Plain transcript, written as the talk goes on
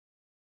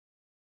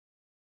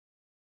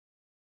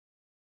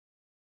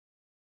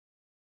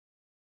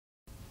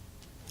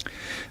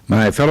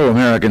My fellow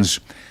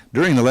Americans,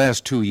 during the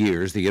last 2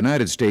 years, the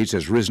United States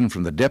has risen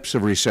from the depths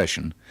of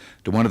recession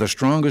to one of the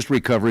strongest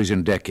recoveries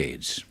in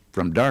decades,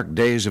 from dark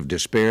days of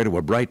despair to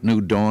a bright new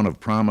dawn of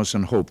promise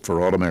and hope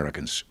for all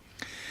Americans.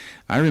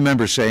 I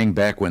remember saying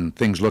back when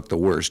things looked the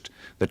worst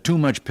that too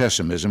much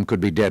pessimism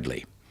could be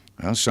deadly.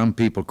 Well, some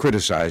people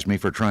criticized me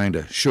for trying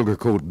to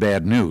sugarcoat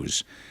bad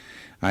news.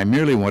 I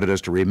merely wanted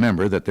us to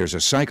remember that there's a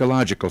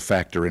psychological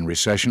factor in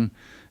recession,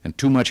 and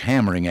too much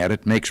hammering at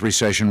it makes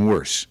recession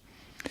worse.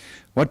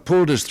 What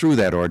pulled us through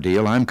that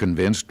ordeal, I'm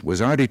convinced,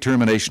 was our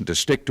determination to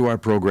stick to our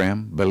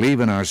program, believe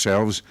in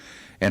ourselves,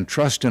 and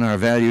trust in our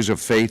values of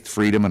faith,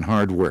 freedom, and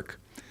hard work,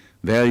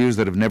 values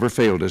that have never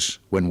failed us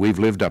when we've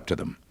lived up to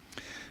them.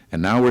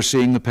 And now we're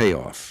seeing the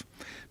payoff.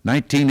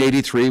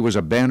 1983 was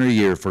a banner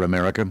year for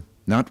America,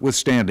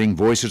 notwithstanding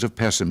voices of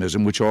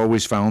pessimism which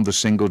always found the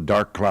single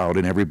dark cloud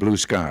in every blue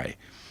sky.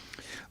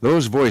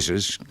 Those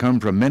voices come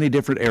from many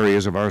different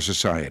areas of our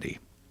society.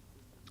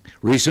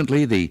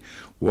 Recently, the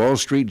Wall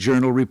Street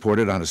Journal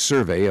reported on a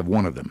survey of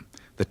one of them,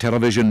 the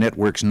television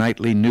network's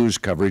nightly news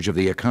coverage of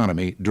the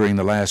economy during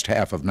the last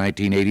half of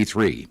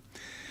 1983.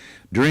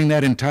 During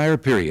that entire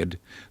period,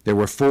 there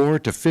were 4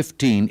 to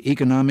 15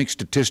 economic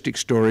statistic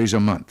stories a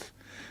month,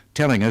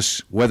 telling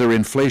us whether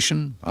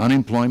inflation,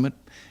 unemployment,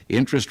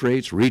 interest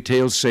rates,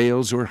 retail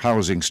sales, or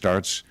housing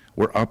starts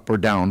were up or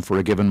down for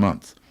a given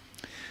month.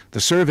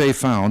 The survey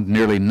found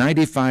nearly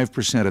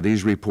 95% of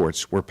these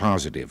reports were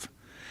positive.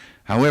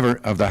 However,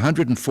 of the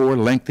 104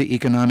 lengthy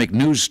economic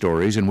news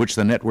stories in which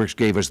the networks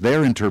gave us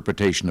their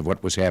interpretation of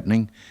what was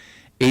happening,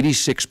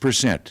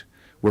 86%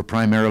 were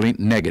primarily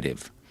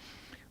negative.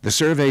 The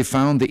survey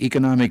found the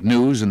economic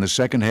news in the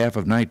second half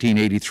of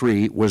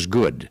 1983 was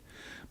good,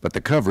 but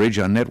the coverage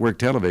on network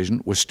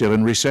television was still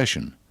in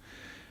recession.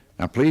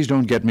 Now, please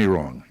don't get me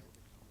wrong.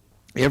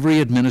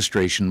 Every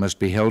administration must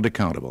be held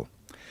accountable.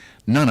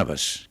 None of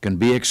us can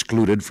be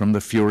excluded from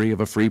the fury of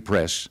a free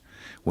press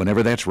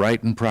whenever that's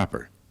right and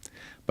proper.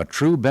 But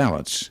true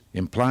balance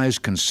implies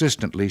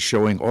consistently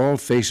showing all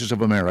faces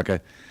of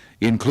America,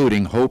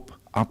 including hope,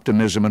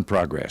 optimism, and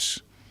progress.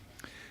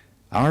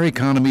 Our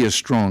economy is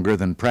stronger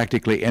than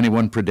practically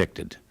anyone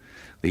predicted.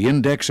 The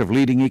index of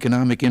leading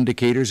economic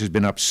indicators has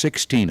been up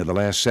 16 of the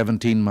last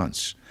 17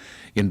 months.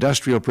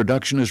 Industrial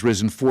production has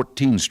risen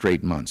 14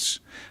 straight months.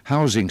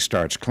 Housing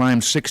starts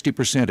climbed 60%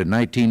 in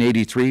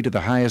 1983 to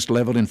the highest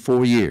level in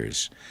 4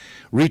 years.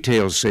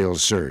 Retail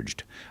sales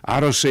surged.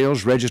 Auto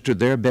sales registered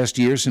their best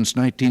year since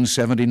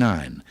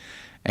 1979.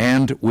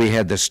 And we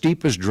had the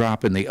steepest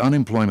drop in the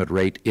unemployment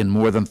rate in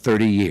more than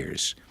 30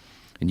 years.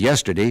 And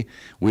yesterday,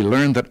 we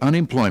learned that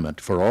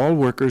unemployment for all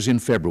workers in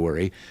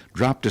February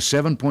dropped to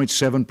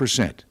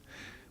 7.7%.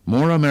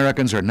 More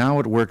Americans are now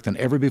at work than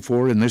ever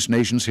before in this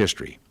nation's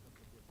history.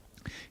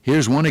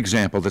 Here's one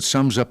example that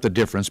sums up the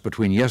difference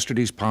between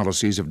yesterday's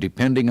policies of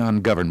depending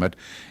on government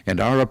and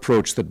our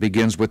approach that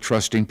begins with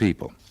trusting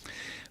people.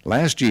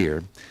 Last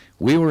year,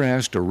 we were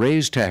asked to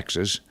raise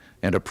taxes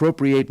and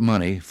appropriate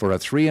money for a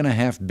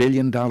 $3.5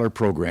 billion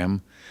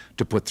program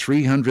to put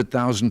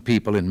 300,000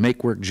 people in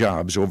make-work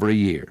jobs over a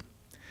year.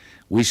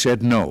 We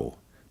said no,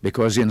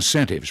 because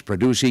incentives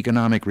produce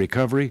economic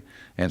recovery,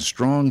 and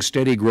strong,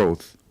 steady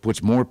growth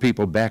puts more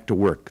people back to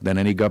work than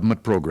any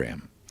government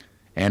program.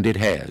 And it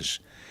has.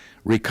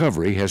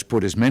 Recovery has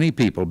put as many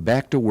people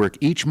back to work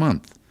each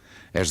month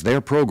as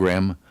their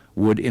program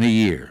would in a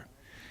year.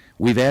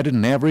 We've added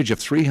an average of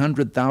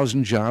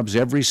 300,000 jobs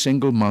every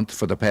single month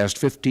for the past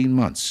 15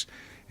 months,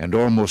 and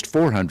almost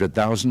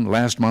 400,000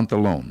 last month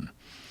alone.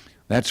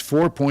 That's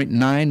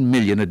 4.9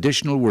 million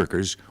additional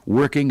workers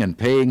working and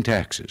paying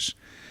taxes.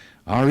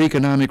 Our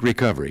economic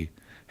recovery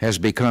has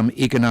become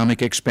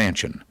economic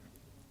expansion,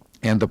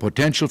 and the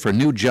potential for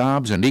new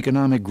jobs and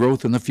economic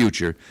growth in the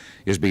future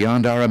is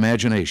beyond our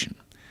imagination.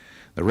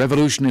 The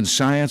revolution in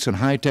science and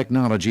high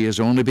technology is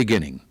only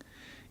beginning.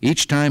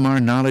 Each time our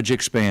knowledge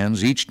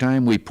expands, each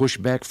time we push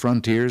back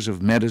frontiers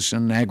of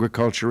medicine,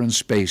 agriculture, and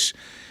space,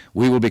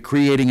 we will be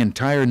creating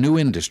entire new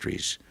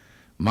industries,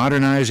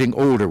 modernizing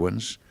older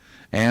ones,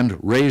 and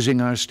raising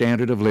our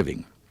standard of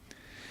living.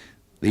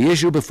 The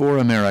issue before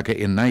America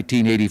in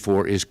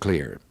 1984 is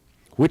clear.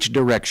 Which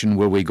direction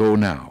will we go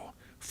now?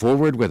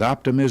 Forward with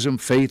optimism,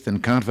 faith,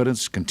 and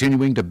confidence,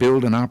 continuing to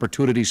build an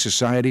opportunity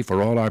society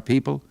for all our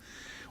people?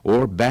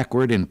 Or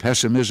backward in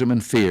pessimism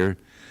and fear,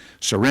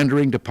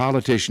 surrendering to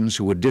politicians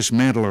who would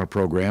dismantle our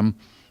program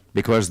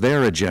because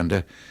their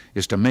agenda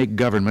is to make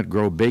government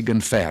grow big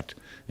and fat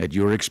at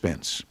your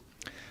expense?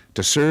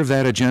 To serve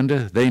that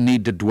agenda, they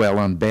need to dwell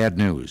on bad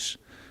news.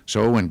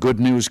 So when good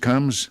news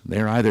comes,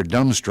 they're either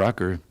dumbstruck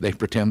or they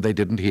pretend they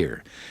didn't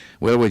hear.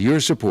 Well, with your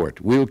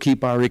support, we'll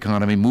keep our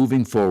economy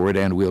moving forward,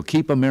 and we'll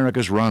keep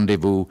America's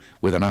rendezvous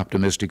with an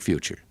optimistic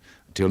future.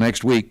 Until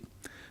next week,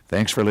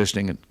 thanks for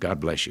listening, and God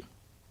bless you.